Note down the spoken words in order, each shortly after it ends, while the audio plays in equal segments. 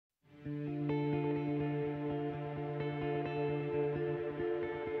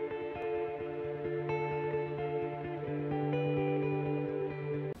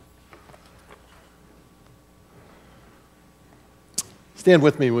Stand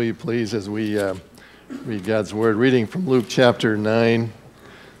with me, will you please, as we read God's Word. Reading from Luke chapter 9,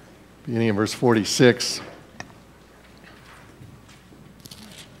 beginning in verse 46.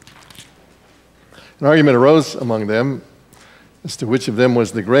 An argument arose among them as to which of them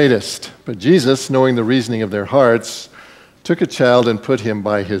was the greatest. But Jesus, knowing the reasoning of their hearts, took a child and put him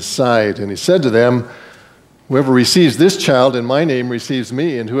by his side. And he said to them, "Whoever receives this child in my name receives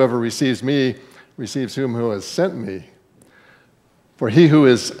me, and whoever receives me receives him who has sent me. For he who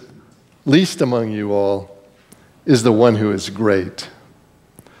is least among you all is the one who is great."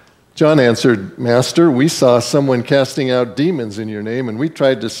 John answered, "Master, we saw someone casting out demons in your name, and we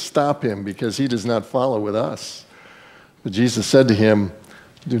tried to stop him because he does not follow with us." But Jesus said to him,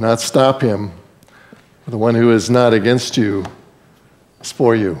 "Do not stop him, for the one who is not against you is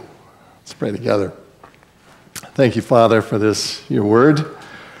for you." Let's pray together. Thank you, Father, for this, your word.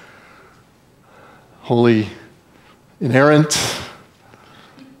 Holy, inerrant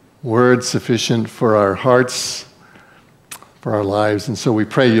word, sufficient for our hearts, for our lives. And so we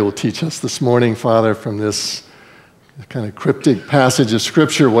pray you'll teach us this morning, Father, from this kind of cryptic passage of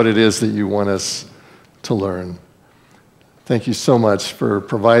Scripture, what it is that you want us to learn. Thank you so much for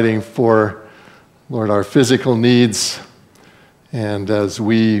providing for, Lord, our physical needs. And as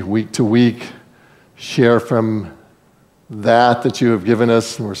we, week to week, share from that you have given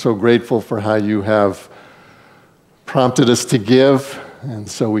us, and we're so grateful for how you have prompted us to give, and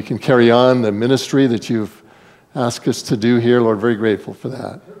so we can carry on the ministry that you've asked us to do here. Lord, very grateful for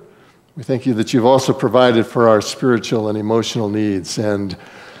that. We thank you that you've also provided for our spiritual and emotional needs. And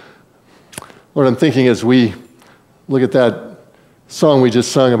Lord, I'm thinking as we look at that song we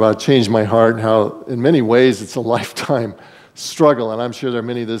just sung about Change My Heart, and how in many ways it's a lifetime struggle. And I'm sure there are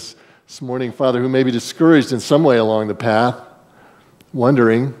many this morning, Father, who may be discouraged in some way along the path,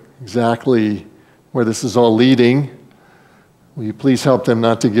 wondering exactly where this is all leading. Will you please help them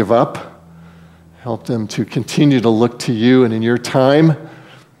not to give up? Help them to continue to look to you, and in your time,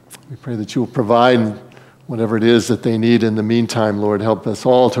 we pray that you will provide whatever it is that they need in the meantime. Lord, help us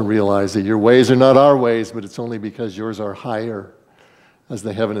all to realize that your ways are not our ways, but it's only because yours are higher, as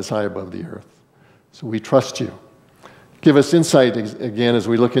the heaven is high above the earth. So we trust you. Give us insight again as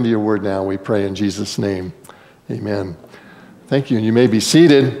we look into your word now, we pray in Jesus' name. Amen. Thank you, and you may be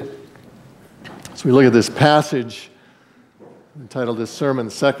seated. As we look at this passage, entitled this sermon,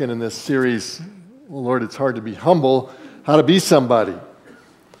 the second in this series, Lord, it's hard to be humble. How to be somebody?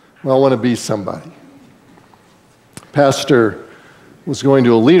 Well, I want to be somebody. Pastor was going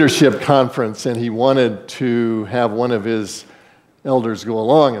to a leadership conference, and he wanted to have one of his elders go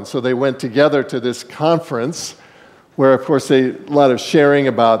along. And so they went together to this conference where, of course, a lot of sharing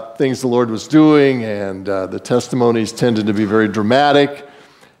about things the Lord was doing, and the testimonies tended to be very dramatic,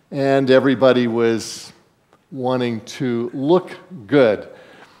 and everybody was wanting to look good.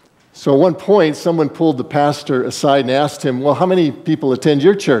 So at one point, someone pulled the pastor aside and asked him, "Well, how many people attend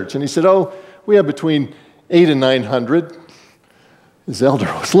your church?" And he said, "Oh, we have between 800 and 900. His elder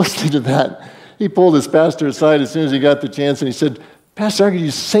was listening to that. He pulled his pastor aside as soon as he got the chance, and he said, "Pastor, how could you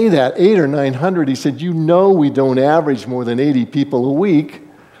say that, 800 or 900? He said, "You know we don't average more than 80 people a week."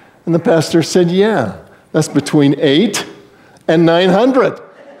 And the pastor said, "Yeah, that's between 8 and 900.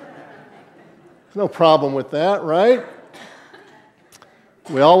 There's no problem with that, right?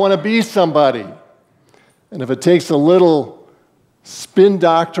 We all want to be somebody. And if it takes a little spin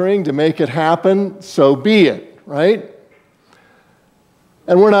doctoring to make it happen, so be it, right?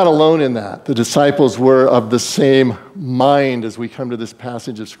 And we're not alone in that. The disciples were of the same mind as we come to this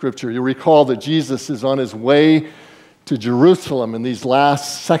passage of Scripture. You'll recall that Jesus is on his way to Jerusalem in these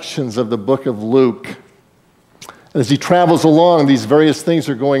last sections of the book of Luke. As he travels along, these various things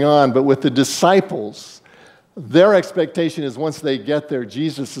are going on, but with the disciples, their expectation is once they get there,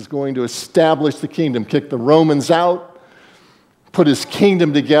 Jesus is going to establish the kingdom, kick the Romans out, put his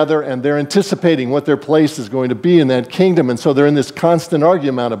kingdom together, and they're anticipating what their place is going to be in that kingdom. And so they're in this constant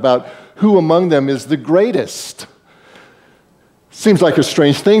argument about who among them is the greatest. Seems like a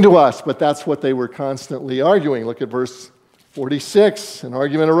strange thing to us, but that's what they were constantly arguing. Look at verse 46. An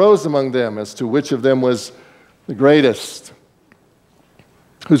argument arose among them as to which of them was the greatest.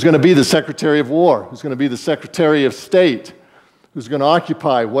 Who's going to be the Secretary of War? Who's going to be the Secretary of State? Who's going to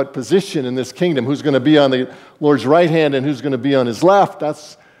occupy what position in this kingdom? Who's going to be on the Lord's right hand and who's going to be on his left?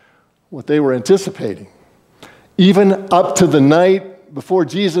 That's what they were anticipating. Even up to the night before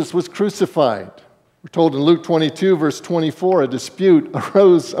Jesus was crucified. We're told in Luke 22, verse 24, a dispute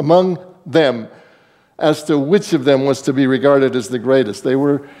arose among them as to which of them was to be regarded as the greatest. They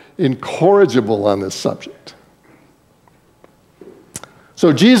were incorrigible on this subject.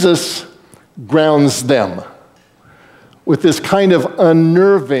 So Jesus grounds them. with this kind of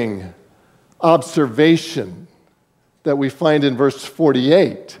unnerving observation that we find in verse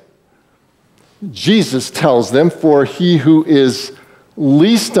 48. Jesus tells them, "For he who is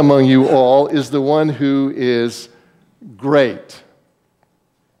least among you all is the one who is great."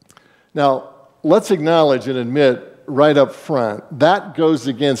 Now, let's acknowledge and admit right up front, that goes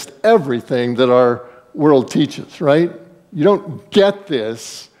against everything that our world teaches, right? You don't get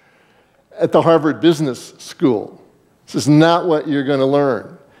this at the Harvard Business School. This is not what you're going to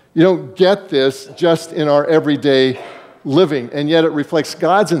learn. You don't get this just in our everyday living, and yet it reflects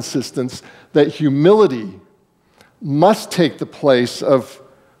God's insistence that humility must take the place of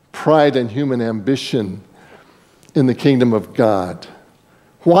pride and human ambition in the kingdom of God.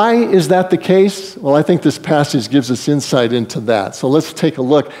 Why is that the case? Well, I think this passage gives us insight into that. So let's take a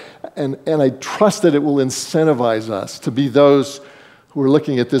look, and I trust that it will incentivize us to be those who are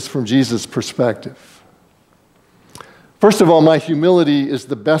looking at this from Jesus' perspective. First of all, my humility is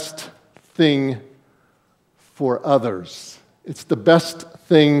the best thing for others. It's the best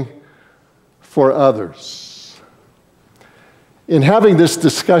thing for others. In having this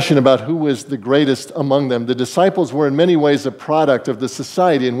discussion about who was the greatest among them, the disciples were in many ways a product of the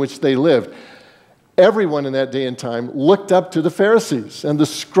society in which they lived. Everyone in that day and time looked up to the Pharisees and the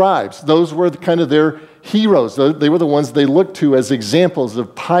scribes. Those were kind of their heroes. They were the ones they looked to as examples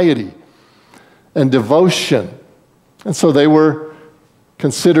of piety and devotion. And so they were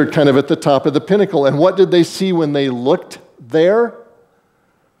considered kind of at the top of the pinnacle. And what did they see when they looked there?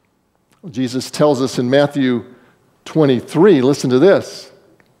 Well, Jesus tells us in Matthew 23, listen to this.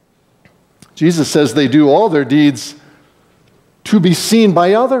 Jesus says they do all their deeds to be seen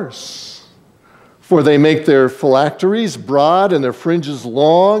by others. For they make their phylacteries broad and their fringes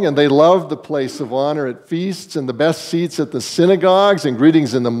long, and they love the place of honor at feasts and the best seats at the synagogues and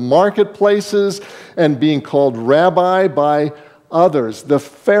greetings in the marketplaces and being called rabbi by others. The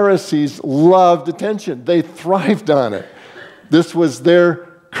Pharisees loved attention. They thrived on it. This was their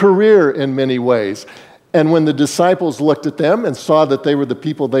career in many ways. And when the disciples looked at them and saw that they were the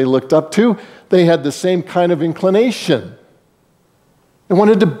people they looked up to, they had the same kind of inclination. They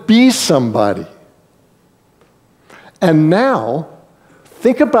wanted to be somebody. And now,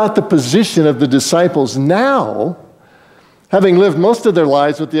 think about the position of the disciples now, having lived most of their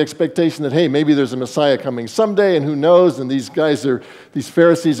lives with the expectation that, hey, maybe there's a Messiah coming someday, and who knows, and these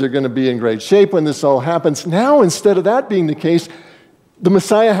Pharisees are going to be in great shape when this all happens. Now, instead of that being the case, the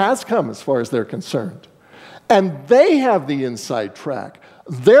Messiah has come as far as they're concerned. And they have the inside track.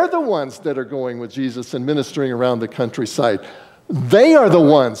 They're the ones that are going with Jesus and ministering around the countryside. They are the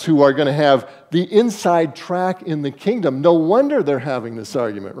ones who are going to have the inside track in the kingdom. No wonder they're having this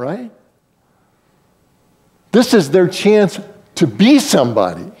argument, right? This is their chance to be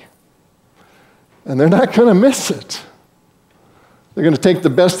somebody. And they're not going to miss it. They're going to take the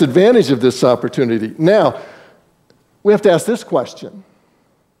best advantage of this opportunity. Now, we have to ask this question.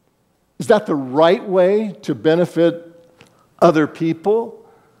 Is that the right way to benefit other people?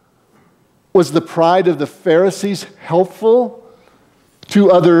 Was the pride of the Pharisees helpful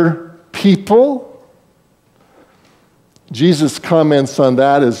to other people? Jesus comments on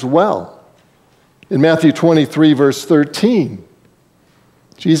that as well. In Matthew 23, verse 13,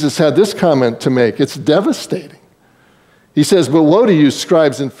 Jesus had this comment to make. It's devastating. He says, "But woe to you,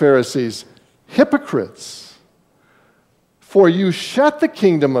 scribes and Pharisees, hypocrites! For you shut the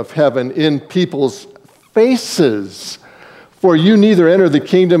kingdom of heaven in people's faces. For you neither enter the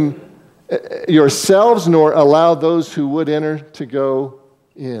kingdom yourselves nor allow those who would enter to go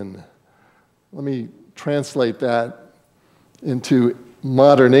in." Let me translate that into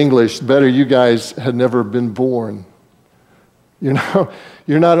modern English. Better, you guys had never been born. You're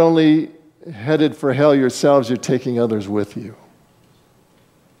not only headed for hell yourselves, you're taking others with you.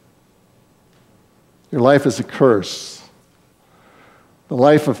 Your life is a curse. The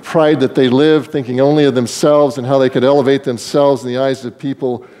life of pride that they lived, thinking only of themselves and how they could elevate themselves in the eyes of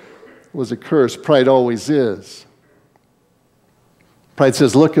people, was a curse. Pride always is. Pride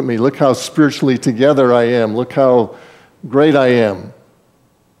says, look at me, look how spiritually together I am, look how great I am.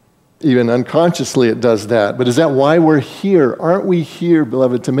 Even unconsciously it does that. But is that why we're here? Aren't we here,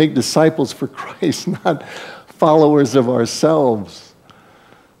 beloved, to make disciples for Christ, not followers of ourselves?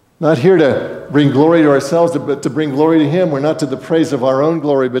 Not here to bring glory to ourselves, but to bring glory to Him. We're not to the praise of our own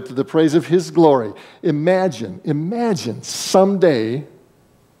glory, but to the praise of His glory. Imagine someday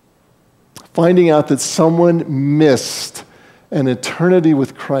finding out that someone missed an eternity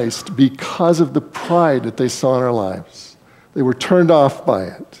with Christ because of the pride that they saw in our lives. They were turned off by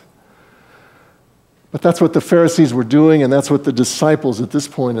it. But that's what the Pharisees were doing, and that's what the disciples at this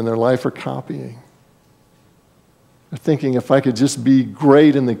point in their life are copying. They're thinking, if I could just be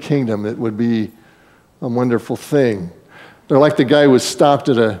great in the kingdom, it would be a wonderful thing. They're like the guy who was stopped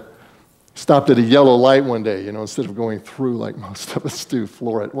at a yellow light one day, instead of going through like most of us do,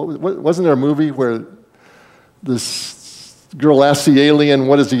 floor it. Wasn't there a movie where this girl asks the alien,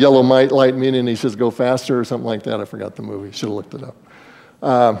 what does the yellow light mean? And he says, go faster or something like that. I forgot the movie. Should have looked it up.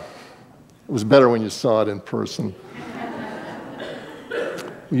 It was better when you saw it in person.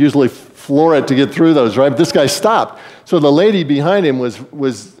 We usually floor it to get through those, right? But this guy stopped. So the lady behind him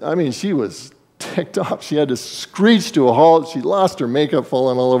she was ticked off. She had to screech to a halt. She lost her makeup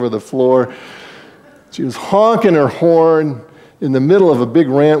falling all over the floor. She was honking her horn in the middle of a big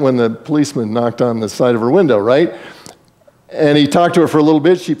rant when the policeman knocked on the side of her window, right? And he talked to her for a little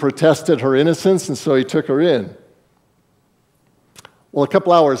bit. She protested her innocence, and so he took her in. Well, a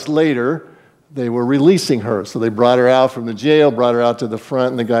couple hours later, they were releasing her. So they brought her out from the jail, brought her out to the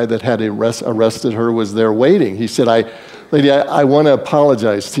front, and the guy that had arrested her was there waiting. He said, Lady, I want to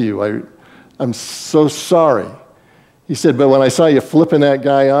apologize to you. I'm so sorry. He said, but when I saw you flipping that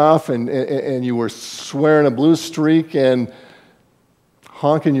guy off and you were swearing a blue streak and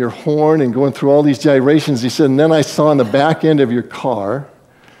honking your horn and going through all these gyrations, he said, and then I saw on the back end of your car,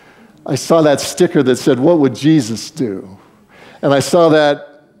 I saw that sticker that said, what would Jesus do? And I saw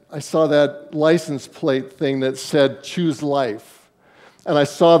that license plate thing that said, choose life. And I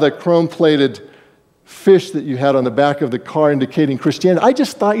saw the chrome-plated fish that you had on the back of the car indicating Christianity. I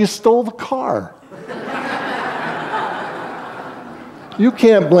just thought you stole the car. You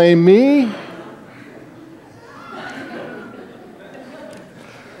can't blame me.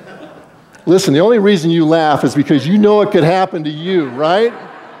 Listen, the only reason you laugh is because you know it could happen to you, right?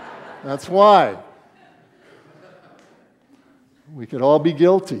 That's why. We could all be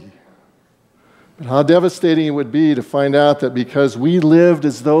guilty. But how devastating it would be to find out that because we lived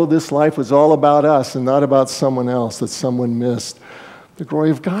as though this life was all about us and not about someone else, that someone missed the glory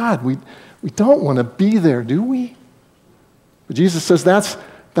of God. We don't want to be there, do we? But Jesus says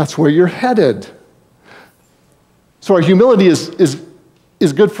that's where you're headed. So our humility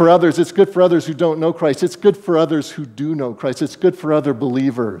is good for others. It's good for others who don't know Christ. It's good for others who do know Christ. It's good for other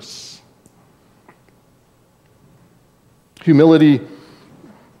believers. Humility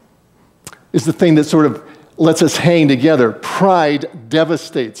is the thing that sort of lets us hang together. Pride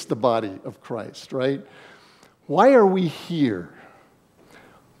devastates the body of Christ, right? Why are we here?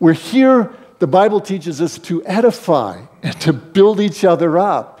 We're here, the Bible teaches us, to edify and to build each other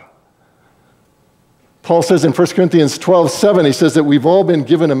up. Paul says in 1 Corinthians 12:7, he says that we've all been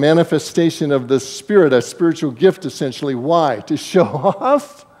given a manifestation of the Spirit, a spiritual gift essentially. Why? To show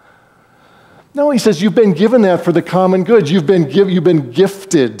off? No, he says you've been given that for the common good. You've been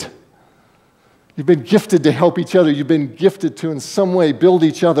gifted. You've been gifted to help each other. You've been gifted to in some way build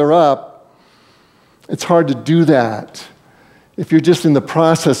each other up. It's hard to do that if you're just in the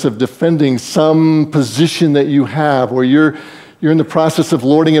process of defending some position that you have, or you're in the process of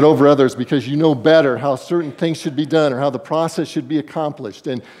lording it over others because you know better how certain things should be done or how the process should be accomplished.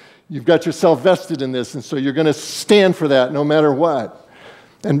 And you've got yourself vested in this, and so you're going to stand for that no matter what.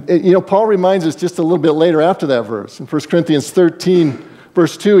 And, Paul reminds us just a little bit later after that verse. In 1 Corinthians 13,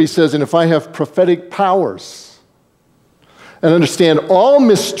 verse 2, he says, and if I have prophetic powers and understand all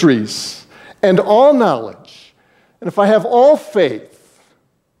mysteries and all knowledge, and if I have all faith,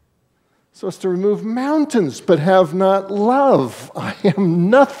 so as to remove mountains, but have not love, I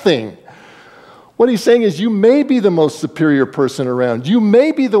am nothing. What he's saying is you may be the most superior person around. You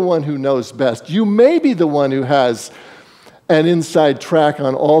may be the one who knows best. You may be the one who has an inside track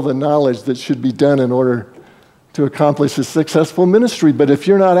on all the knowledge that should be done in order to accomplish a successful ministry. But if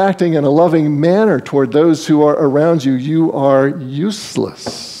you're not acting in a loving manner toward those who are around you, you are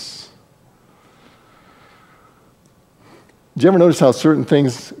useless. Did you ever notice how certain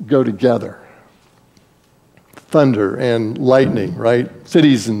things go together? Thunder and lightning, right?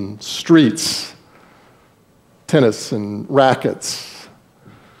 Cities and streets, tennis and rackets.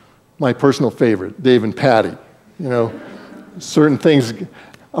 My personal favorite, Dave and Patty. Certain things,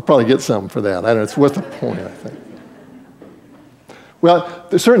 I'll probably get some for that. I don't know, it's worth a point, I think. Well,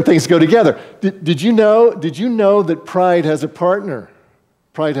 certain things go together. Did you know that pride has a partner?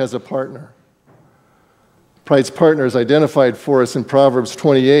 Pride has a partner. Pride's partner is identified for us in Proverbs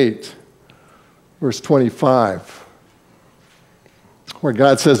 28, verse 25, where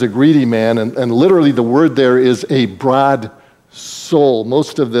God says a greedy man, and literally the word there is a broad soul.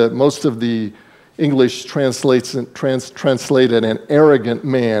 Most of the English translated an arrogant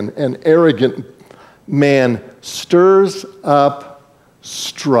man. An arrogant man stirs up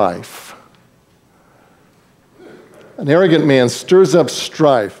strife. An arrogant man stirs up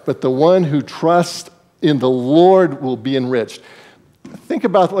strife, but the one who trusts in the Lord will be enriched. Think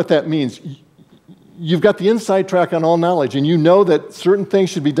about what that means. You've got the inside track on all knowledge, and you know that certain things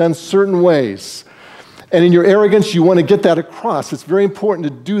should be done certain ways. And in your arrogance, you want to get that across. It's very important to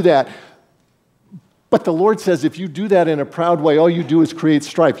do that. But the Lord says if you do that in a proud way, all you do is create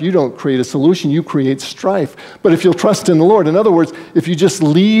strife. You don't create a solution, you create strife. But if you'll trust in the Lord, in other words, if you just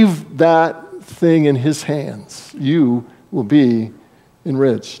leave that thing in His hands, you will be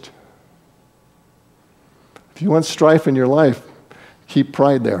enriched. If you want strife in your life, keep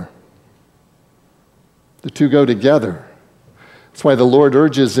pride there. The two go together. That's why the Lord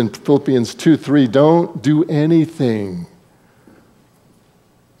urges in Philippians 2:3, don't do anything,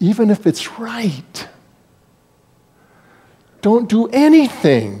 even if it's right. Don't do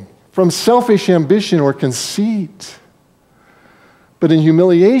anything from selfish ambition or conceit. But in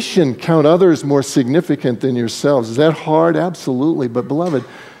humiliation, count others more significant than yourselves. Is that hard? Absolutely. But beloved,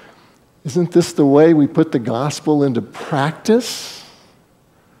 isn't this the way we put the gospel into practice?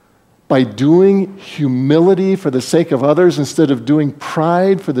 By doing humility for the sake of others instead of doing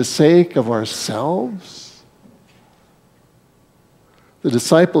pride for the sake of ourselves? The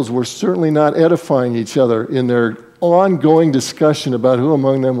disciples were certainly not edifying each other in their ongoing discussion about who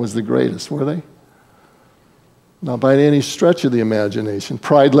among them was the greatest, were they? Not by any stretch of the imagination.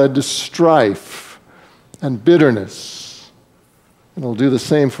 Pride led to strife and bitterness. And it'll do the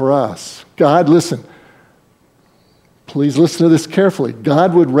same for us. God, listen. Please listen to this carefully.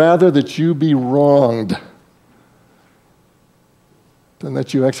 God would rather that you be wronged than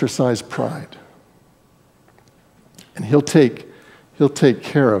that you exercise pride. And He'll take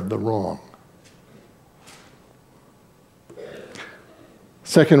care of the wrong.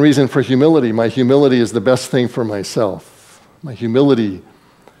 Second reason for humility, my humility is the best thing for myself. My humility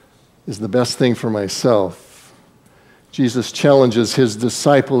is the best thing for myself. Jesus challenges His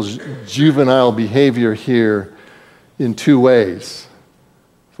disciples' juvenile behavior here in two ways.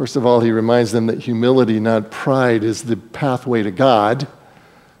 First of all, He reminds them that humility, not pride, is the pathway to God.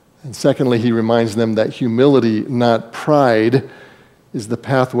 And secondly, He reminds them that humility, not pride, is the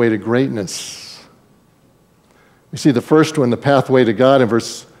pathway to greatness. We see the first one, the pathway to God, in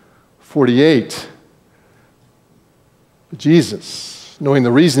verse 48. Jesus, knowing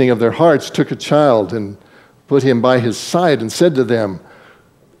the reasoning of their hearts, took a child and put him by his side and said to them,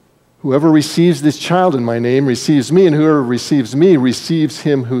 whoever receives this child in my name receives me, and whoever receives me receives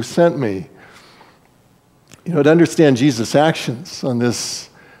him who sent me. You know, to understand Jesus' actions on this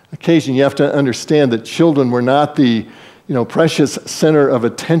occasion, you have to understand that children were not the precious center of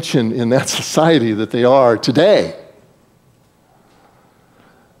attention in that society that they are today.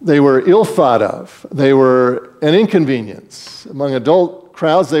 They were ill thought of. They were an inconvenience. Among adult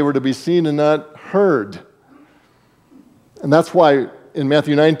crowds, they were to be seen and not heard. And that's why in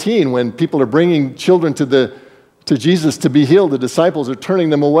Matthew 19, when people are bringing children to Jesus to be healed, the disciples are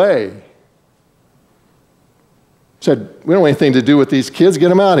turning them away. Said, we don't want anything to do with these kids, get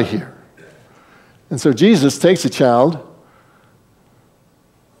them out of here. And so Jesus takes a child.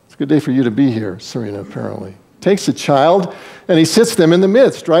 It's a good day for you to be here, Serena, apparently. Takes a child, and He sits them in the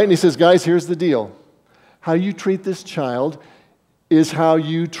midst, right? And He says, guys, here's the deal. How you treat this child is how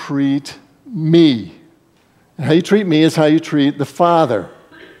you treat me. And how you treat me is how you treat the Father.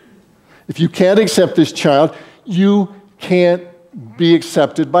 If you can't accept this child, you can't be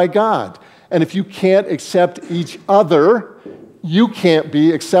accepted by God. And if you can't accept each other, you can't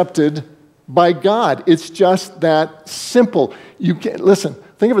be accepted by God. It's just that simple. You can't, listen,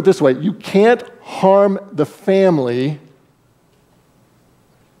 think of it this way. You can't harm the family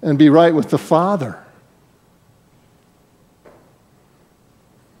and be right with the Father.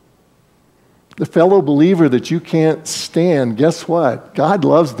 The fellow believer that you can't stand, guess what? God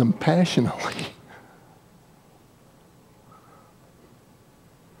loves them passionately.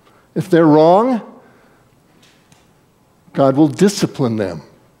 If they're wrong, God will discipline them.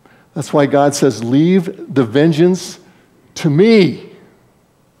 That's why God says, leave the vengeance to me.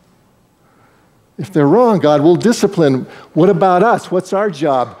 If they're wrong, God will discipline. What about us? What's our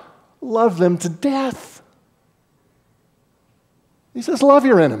job? Love them to death. He says, love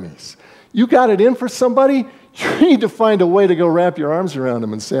your enemies. You got it in for somebody, you need to find a way to go wrap your arms around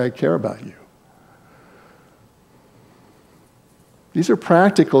them and say, I care about you. These are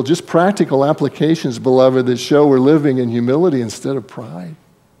practical, just practical applications, beloved, that show we're living in humility instead of pride.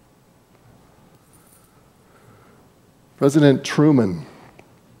 President Truman,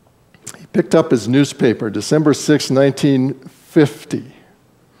 he picked up his newspaper, December 6, 1950,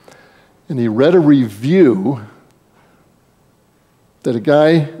 and he read a review that a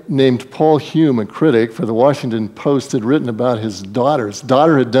guy named Paul Hume, a critic for the Washington Post, had written about his daughter. His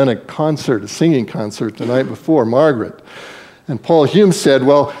daughter had done a singing concert the night before, Margaret. And Paul Hume said,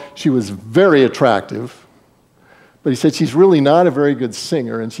 well, she was very attractive, but he said she's really not a very good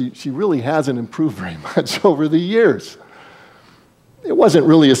singer, and she really hasn't improved very much over the years. It wasn't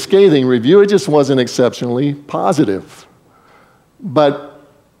really a scathing review, it just wasn't exceptionally positive. But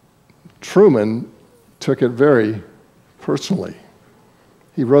Truman took it very personally.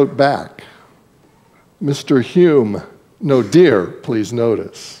 He wrote back, Mr. Hume, no, dear, please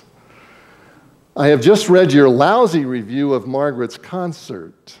notice, I have just read your lousy review of Margaret's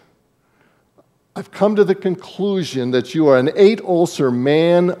concert. I've come to the conclusion that you are an 8-ulcer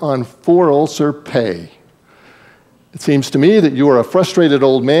man on 4-ulcer pay. It seems to me that you are a frustrated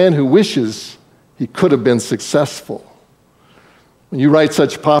old man who wishes he could have been successful. When you write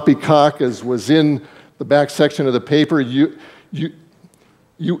such poppycock as was in the back section of the paper, your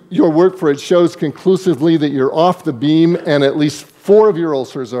work for it shows conclusively that you're off the beam and at least 4 of your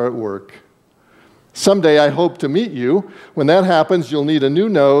ulcers are at work. Someday I hope to meet you. When that happens, you'll need a new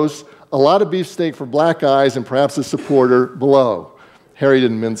nose, a lot of beefsteak for black eyes, and perhaps a supporter below. Harry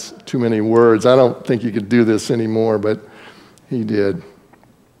didn't mince too many words. I don't think you could do this anymore, but he did.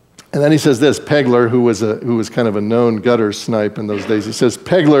 And then he says this, Pegler, who was kind of a known gutter snipe in those days, he says,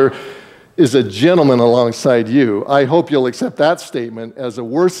 Pegler is a gentleman alongside you. I hope you'll accept that statement as a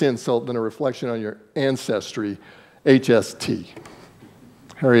worse insult than a reflection on your ancestry. HST.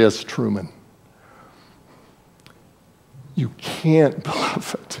 Harry S. Truman. You can't,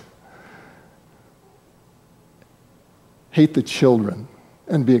 beloved, hate the children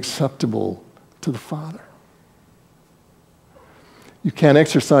and be acceptable to the Father. You can't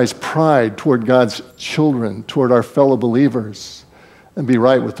exercise pride toward God's children, toward our fellow believers, and be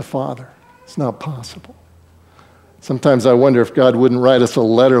right with the Father. It's not possible. Sometimes I wonder if God wouldn't write us a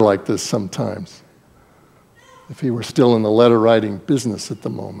letter like this sometimes, if he were still in the letter-writing business at the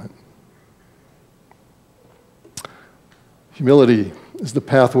moment. Humility is the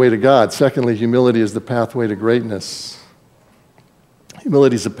pathway to God. Secondly, humility is the pathway to greatness.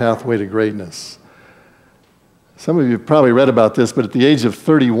 Humility is the pathway to greatness. Some of you have probably read about this, but at the age of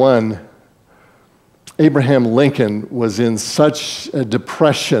 31, Abraham Lincoln was in such a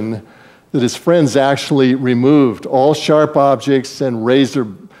depression that his friends actually removed all sharp objects and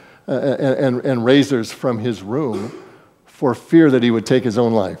razors from his room for fear that he would take his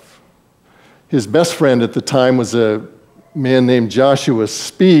own life. His best friend at the time was a man named Joshua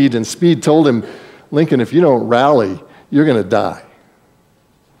Speed, and Speed told him, Lincoln, if you don't rally, you're going to die.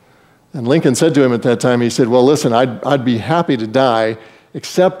 And Lincoln said to him at that time, he said, well, listen, I'd be happy to die,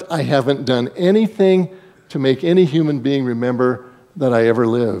 except I haven't done anything to make any human being remember that I ever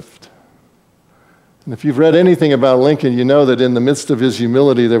lived. And if you've read anything about Lincoln, you know that in the midst of his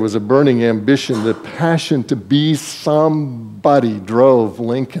humility, there was a burning ambition. The passion to be somebody drove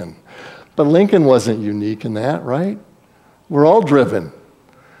Lincoln. But Lincoln wasn't unique in that, right? We're all driven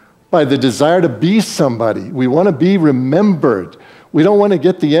by the desire to be somebody. We want to be remembered. We don't want to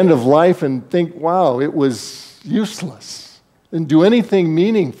get the end of life and think, wow, it was useless, and do anything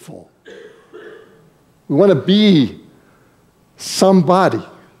meaningful. We want to be somebody.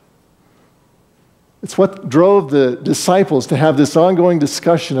 It's what drove the disciples to have this ongoing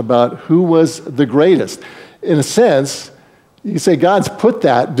discussion about who was the greatest. In a sense, you can say God's put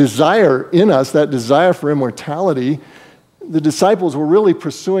that desire in us, that desire for immortality. The disciples were really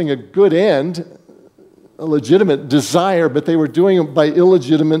pursuing a good end, a legitimate desire, but they were doing it by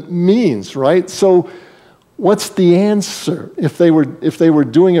illegitimate means, right? So what's the answer? If they were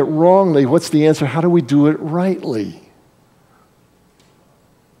doing it wrongly, what's the answer? How do we do it rightly?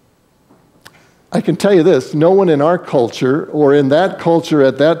 I can tell you this, no one in our culture or in that culture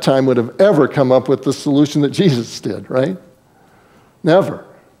at that time would have ever come up with the solution that Jesus did, right? Never.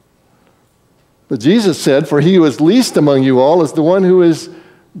 But Jesus said, for he who is least among you all is the one who is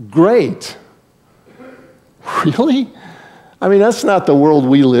great. Really? I mean, that's not the world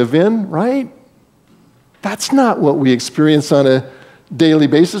we live in, right? That's not what we experience on a daily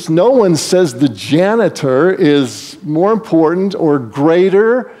basis. No one says the janitor is more important or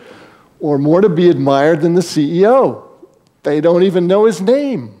greater or more to be admired than the CEO. They don't even know his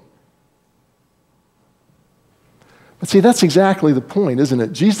name. But see, that's exactly the point, isn't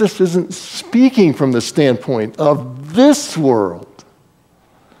it? Jesus isn't speaking from the standpoint of this world.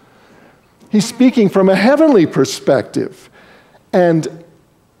 He's speaking from a heavenly perspective. And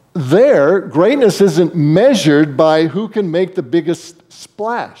there, greatness isn't measured by who can make the biggest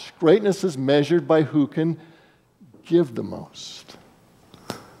splash. Greatness is measured by who can give the most.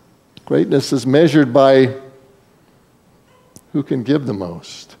 Greatness is measured by who can give the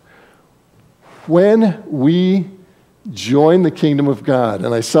most. When we join the kingdom of God,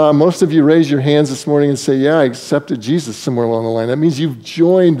 and I saw most of you raise your hands this morning and say, yeah, I accepted Jesus somewhere along the line. That means you've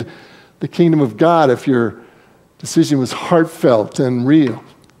joined the kingdom of God if your decision was heartfelt and real.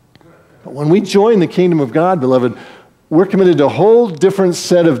 But when we join the kingdom of God, beloved, we're committed to a whole different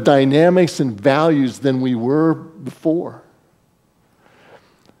set of dynamics and values than we were before.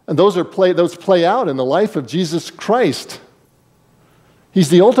 And those play out in the life of Jesus Christ. He's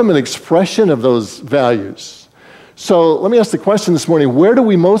the ultimate expression of those values. So let me ask the question this morning, where do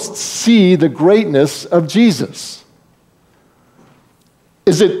we most see the greatness of Jesus?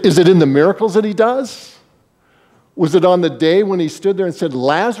 Is it in the miracles that he does? Was it on the day when he stood there and said,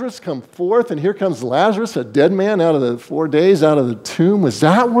 Lazarus, come forth, and here comes Lazarus, a dead man out of the 4 days out of the tomb? Was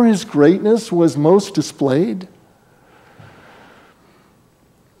that where his greatness was most displayed?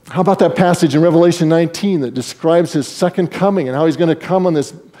 How about that passage in Revelation 19 that describes his second coming and how he's going to come on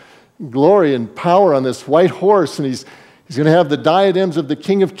this glory and power on this white horse, and he's going to have the diadems of the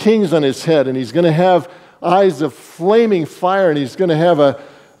King of Kings on his head, and he's going to have eyes of flaming fire, and he's going to have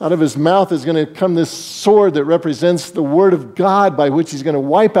out of his mouth is going to come this sword that represents the word of God, by which he's going to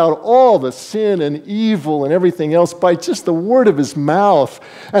wipe out all the sin and evil and everything else by just the word of his mouth,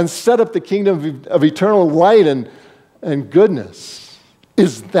 and set up the kingdom of eternal light and goodness.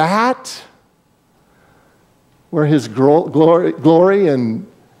 Is that where his glory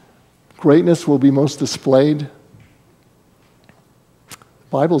and greatness will be most displayed? The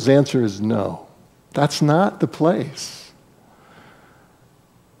Bible's answer is no. That's not the place.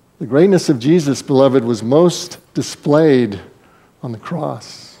 The greatness of Jesus, beloved, was most displayed on the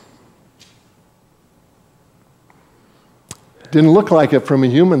cross. Didn't look like it from a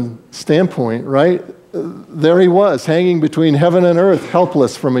human standpoint, right? There he was, hanging between heaven and earth,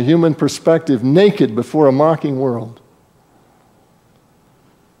 helpless from a human perspective, naked before a mocking world.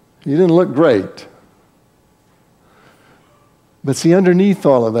 He didn't look great. But see, underneath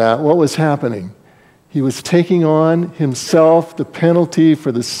all of that, what was happening? He was taking on himself the penalty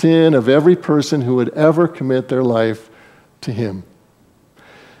for the sin of every person who would ever commit their life to him.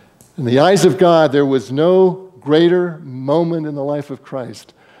 In the eyes of God, there was no greater moment in the life of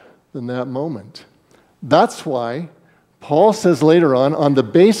Christ than that moment. That's why Paul says later on the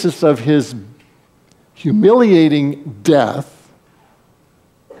basis of his humiliating death,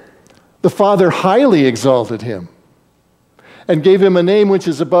 the Father highly exalted him and gave him a name which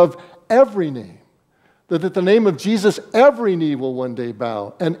is above every name, that at the name of Jesus every knee will one day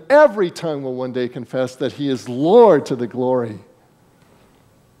bow and every tongue will one day confess that he is Lord, to the glory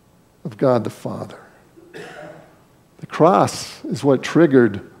of God the Father. The cross is what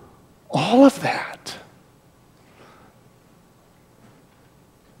triggered all of that.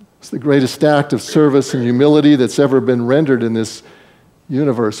 It's the greatest act of service and humility that's ever been rendered in this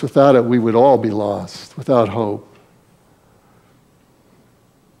universe. Without it, we would all be lost, without hope.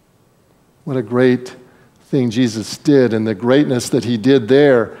 What a great thing Jesus did, and the greatness that he did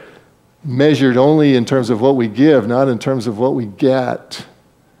there, measured only in terms of what we give, not in terms of what we get,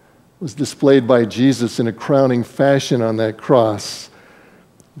 was displayed by Jesus in a crowning fashion on that cross.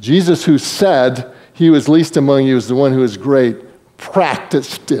 Jesus, who said he was least among you, is the one who is great,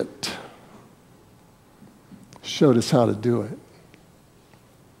 practiced it, showed us how to do it.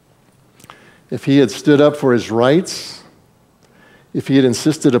 If he had stood up for his rights, if he had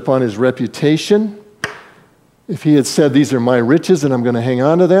insisted upon his reputation, if he had said, these are my riches and I'm going to hang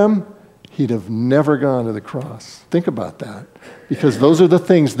on to them, he'd have never gone to the cross. Think about that. Because those are the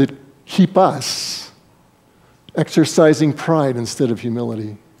things that keep us exercising pride instead of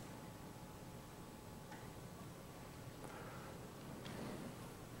humility.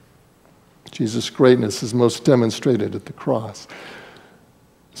 Jesus' greatness is most demonstrated at the cross.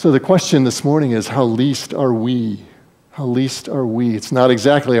 So the question this morning is, how least are we? How least are we? It's not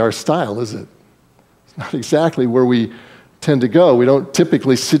exactly our style, is it? It's not exactly where we tend to go. We don't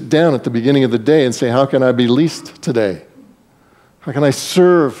typically sit down at the beginning of the day and say, how can I be least today? How can I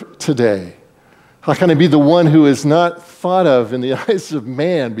serve today? How can I be the one who is not thought of in the eyes of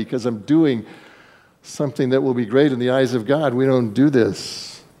man because I'm doing something that will be great in the eyes of God? We don't do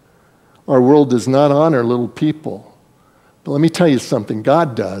this. Our world does not honor little people. But let me tell you something,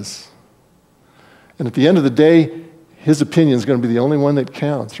 God does. And at the end of the day, his opinion is going to be the only one that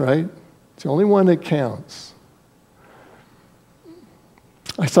counts, right? It's the only one that counts.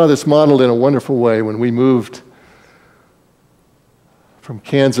 I saw this modeled in a wonderful way when we moved from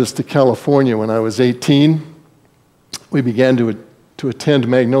Kansas to California when I was 18. We began to attend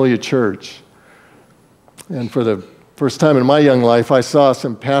Magnolia Church. And for the first time in my young life, I saw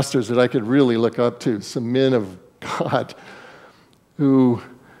some pastors that I could really look up to, some men of God who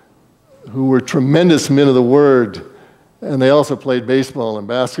were tremendous men of the Word, and they also played baseball and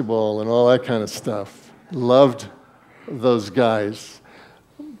basketball and all that kind of stuff. Loved those guys.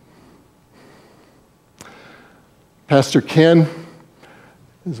 Pastor Ken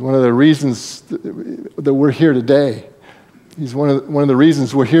is one of the reasons that we're here today. He's one of the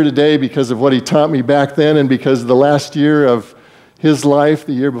reasons we're here today because of what he taught me back then, and because the last year of his life,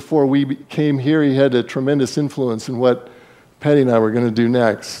 the year before we came here, he had a tremendous influence in what Patty and I were going to do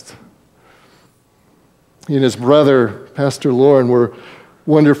next. He and his brother, Pastor Lauren, were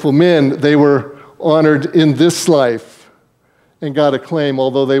wonderful men. They were honored in this life and got acclaim,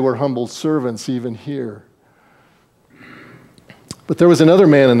 although they were humble servants even here. But there was another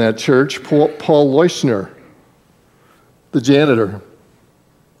man in that church, Paul Leuschner, the janitor.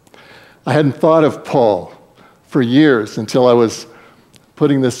 I hadn't thought of Paul for years until I was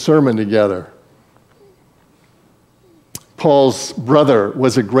putting this sermon together. Paul's brother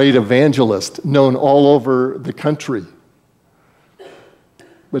was a great evangelist, known all over the country.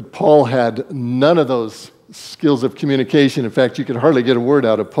 But Paul had none of those skills of communication. In fact, you could hardly get a word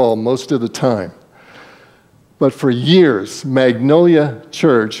out of Paul most of the time. But for years, Magnolia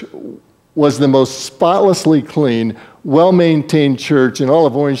Church was the most spotlessly clean, well-maintained church in all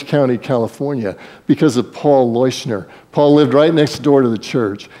of Orange County, California, because of Paul Leuschner. Paul lived right next door to the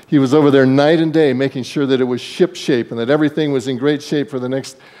church. He was over there night and day making sure that it was shipshape and that everything was in great shape for the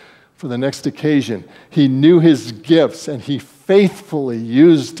next occasion. He knew his gifts, and he faithfully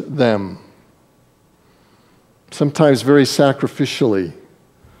used them, sometimes very sacrificially.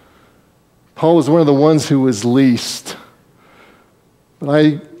 Paul was one of the ones who was least. But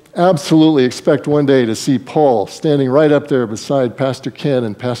I absolutely expect one day to see Paul standing right up there beside Pastor Ken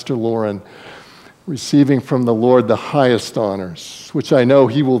and Pastor Lauren, receiving from the Lord the highest honors, which I know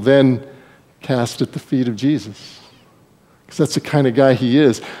he will then cast at the feet of Jesus, because that's the kind of guy he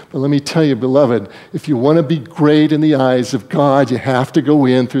is. But let me tell you, beloved, if you want to be great in the eyes of God, you have to go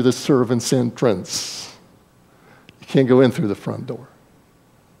in through the servant's entrance. You can't go in through the front door.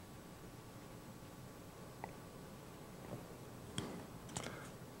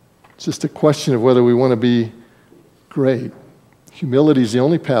 It's just a question of whether we want to be great. Humility is the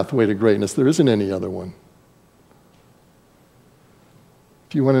only pathway to greatness. There isn't any other one.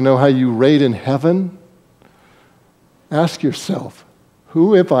 If you want to know how you rate in heaven, ask yourself,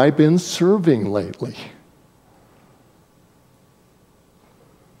 who have I been serving lately?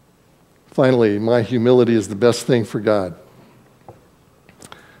 Finally, my humility is the best thing for God.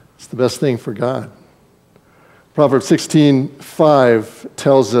 It's the best thing for God. Proverbs 16:5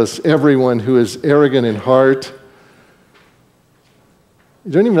 tells us, everyone who is arrogant in heart,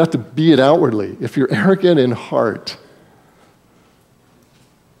 you don't even have to be it outwardly. If you're arrogant in heart,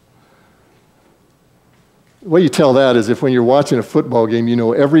 the way you tell that is if when you're watching a football game, you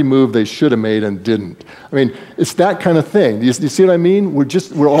know every move they should have made and didn't. I mean, it's that kind of thing. Do you see what I mean?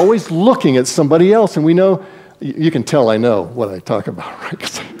 We're always looking at somebody else, and we know, you can tell I know what I talk about, right?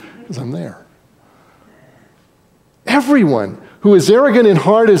 Because I'm there. Everyone who is arrogant in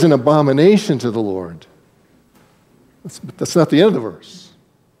heart is an abomination to the Lord. That's not the end of the verse.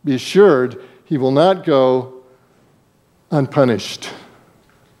 Be assured, he will not go unpunished.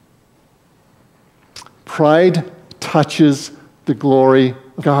 Pride touches the glory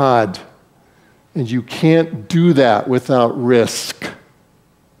of God, and you can't do that without risk.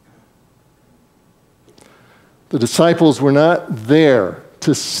 The disciples were not there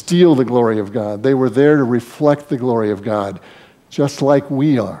to steal the glory of God. They were there to reflect the glory of God, just like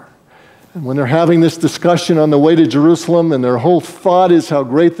we are. And when they're having this discussion on the way to Jerusalem, and their whole thought is how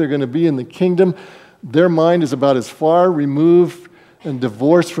great they're going to be in the kingdom, their mind is about as far removed and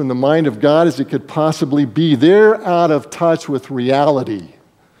divorced from the mind of God as it could possibly be. They're out of touch with reality,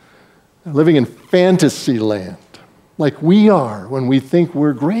 living in fantasy land, like we are when we think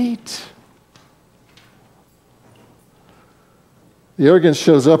we're great. The arrogance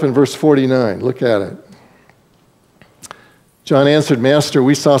shows up in verse 49. Look at it. John answered, Master,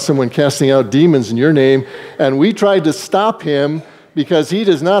 we saw someone casting out demons in your name, and we tried to stop him because he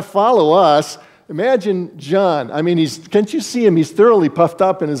does not follow us. Imagine John. I mean, can't you see him? He's thoroughly puffed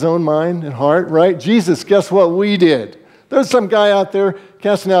up in his own mind and heart, right? Jesus, guess what we did? There's some guy out there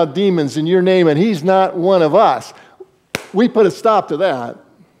casting out demons in your name, and he's not one of us. We put a stop to that.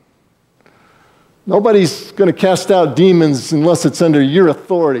 Nobody's going to cast out demons unless it's under your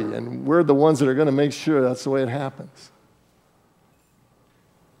authority, and we're the ones that are going to make sure that's the way it happens.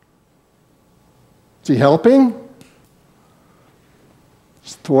 Is he helping?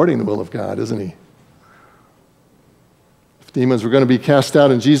 He's thwarting the will of God, isn't he? Demons were going to be cast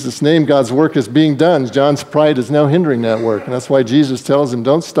out in Jesus' name. God's work is being done. John's pride is now hindering that work. And that's why Jesus tells him,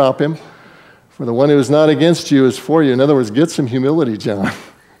 don't stop him. For the one who is not against you is for you. In other words, get some humility, John.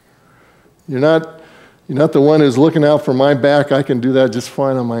 You're not the one who's looking out for my back. I can do that just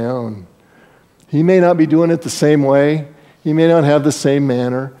fine on my own. He may not be doing it the same way. He may not have the same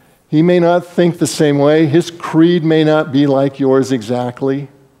manner. He may not think the same way. His creed may not be like yours exactly.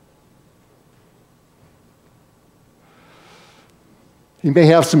 He may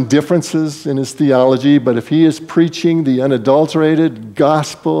have some differences in his theology, but if he is preaching the unadulterated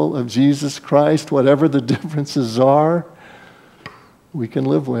gospel of Jesus Christ, whatever the differences are, we can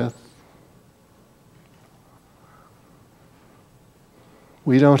live with.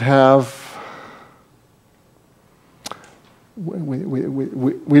 We don't have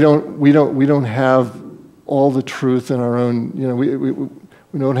we don't have all the truth in our own,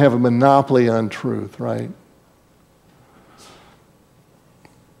 we don't have a monopoly on truth, right?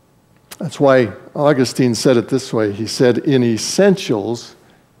 That's why Augustine said it this way. He said, in essentials,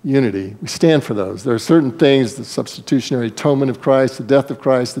 unity. We stand for those. There are certain things, the substitutionary atonement of Christ, the death of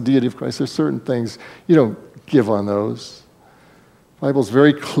Christ, the deity of Christ, there's certain things. You don't give on those. The Bible's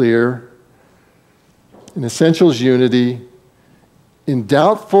very clear. In essentials, unity. In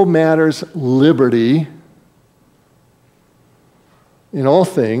doubtful matters, liberty. In all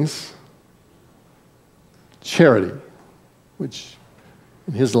things, charity, which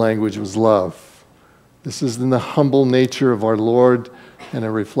in his language was love. This is in the humble nature of our Lord, and it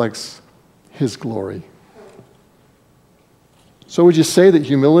reflects his glory. So would you say that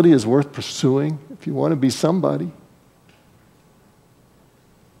humility is worth pursuing if you want to be somebody?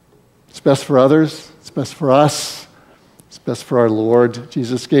 It's best for others. It's best for us. It's best for our Lord.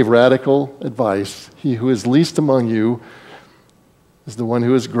 Jesus gave radical advice. He who is least among you is the one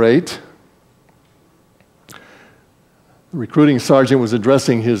who is great. The recruiting sergeant was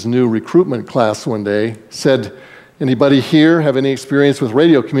addressing his new recruitment class one day, said, anybody here have any experience with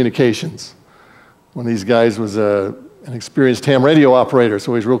radio communications? One of these guys was an experienced ham radio operator,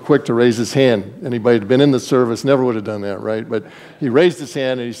 so he was real quick to raise his hand. Anybody who'd been in the service never would have done that, right? But he raised his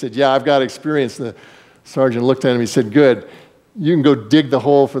hand and he said, yeah, I've got experience. The sergeant looked at him and he said, good, you can go dig the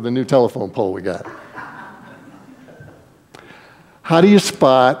hole for the new telephone pole we got. How do you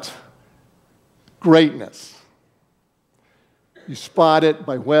spot greatness? You spot it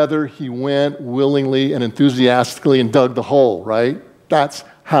by whether he went willingly and enthusiastically and dug the hole, right? That's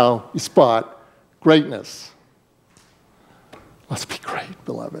how you spot greatness. Let's be great,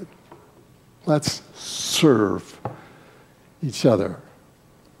 beloved. Let's serve each other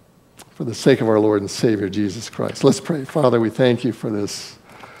for the sake of our Lord and Savior, Jesus Christ. Let's pray. Father, we thank you for this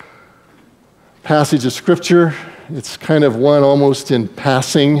passage of Scripture. It's kind of one almost in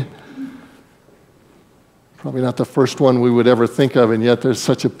passing. Probably not the first one we would ever think of, and yet there's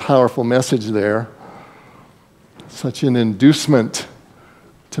such a powerful message there. Such an inducement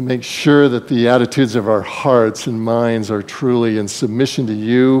to make sure that the attitudes of our hearts and minds are truly in submission to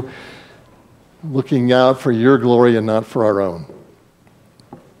you, looking out for your glory and not for our own.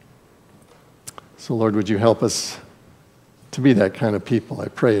 So, Lord, would you help us to be that kind of people? I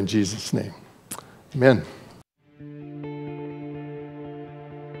pray in Jesus' name. Amen.